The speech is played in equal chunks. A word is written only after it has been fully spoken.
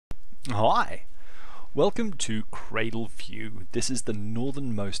Hi, welcome to Cradle View. This is the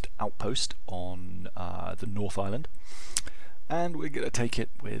northernmost outpost on the North Island, and we're going to take it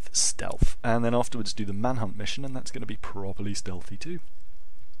with stealth, and then afterwards do the manhunt mission, and that's going to be properly stealthy too.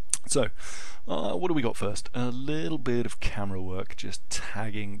 So, what do we got first? A little bit of camera work, just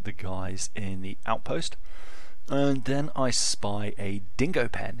tagging the guys in the outpost, and then I spy a dingo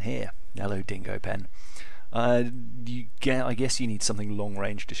pen here. Hello, dingo pen. I guess you need something long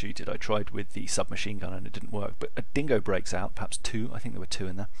range to shoot it. I tried with the submachine gun and it didn't work, but a dingo breaks out, perhaps two. I think there were two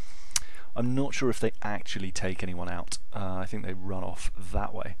in there. I'm not sure if they actually take anyone out. I think they run off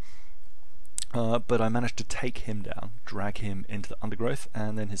that way. But I managed to take him down, drag him into the undergrowth,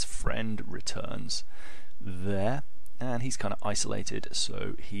 and then his friend returns there, and he's kind of isolated,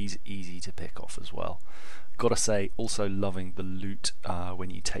 so he's easy to pick off as well. Gotta say, also loving the loot when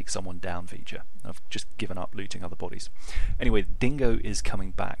you take someone down feature. I've just given up looting other bodies. Anyway, the dingo is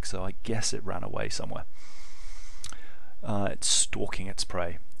coming back, so I guess it ran away somewhere. It's stalking its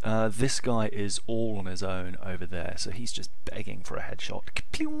prey. This guy is all on his own over there, so he's just begging for a headshot.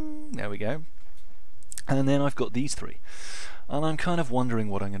 There we go. And then I've got these three, and I'm kind of wondering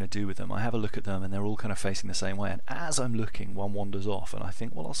what I'm going to do with them. I have a look at them and they're all kind of facing the same way, and as I'm looking, one wanders off and I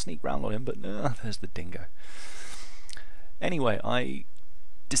think, well, I'll sneak round on him, but there's the dingo. Anyway, I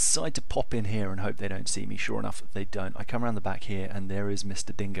decide to pop in here and hope they don't see me. Sure enough, they don't. I come around the back here and there is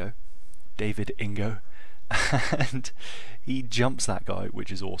Mr Dingo, David Ingo, and he jumps that guy,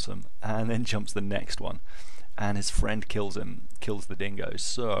 which is awesome, and then jumps the next one, and his friend kills him, kills the dingo.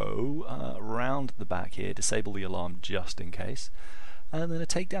 So round the back here, disable the alarm just in case, and then a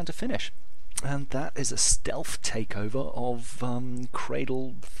takedown to finish. And that is a stealth takeover of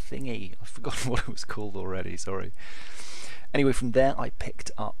Cradle thingy. I've forgotten what it was called already, sorry. Anyway, from there I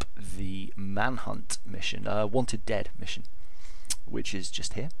picked up the manhunt mission, Wanted Dead mission, which is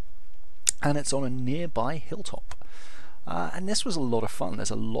just here, and it's on a nearby hilltop. And this was a lot of fun.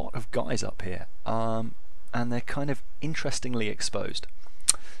 There's a lot of guys up here, and they're kind of interestingly exposed.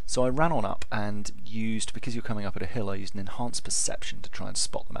 So I ran on up and used, because you're coming up at a hill, I used an enhanced perception to try and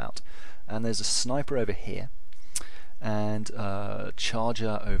spot them out. And there's a sniper over here, and a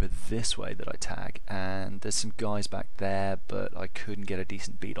charger over this way that I tag, and there's some guys back there, but I couldn't get a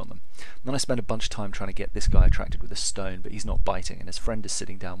decent beat on them. And then I spent a bunch of time trying to get this guy attracted with a stone, but he's not biting, and his friend is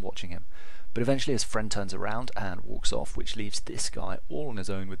sitting down watching him. But eventually his friend turns around and walks off, which leaves this guy all on his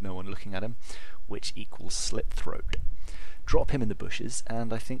own with no one looking at him, which equals slit throat. Drop him in the bushes,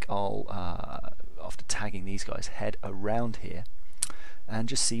 and I think I'll, after tagging these guys, head around here and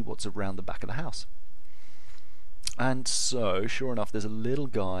just see what's around the back of the house. And so, sure enough, there's a little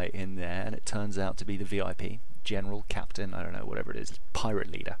guy in there, and it turns out to be the VIP, general, captain, I don't know, whatever it is, pirate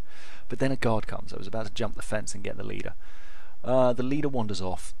leader. But then a guard comes. I was about to jump the fence and get the leader. The leader wanders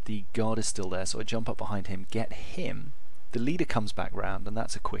off, the guard is still there, so I jump up behind him, get him. The leader comes back round, and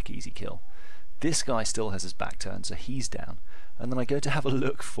that's a quick, easy kill. This guy still has his back turned, so he's down. And then I go to have a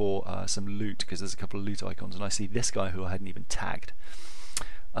look for some loot, because there's a couple of loot icons, and I see this guy who I hadn't even tagged.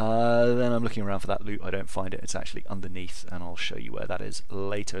 Then I'm looking around for that loot, I don't find it, it's actually underneath, and I'll show you where that is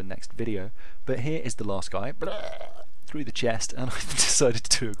later in the next video. But here is the last guy, through the chest, and I've decided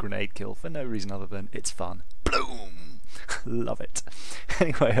to do a grenade kill for no reason other than it's fun. Bloom! Love it.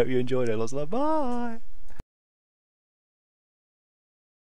 Anyway, I hope you enjoyed it, lots of love, bye!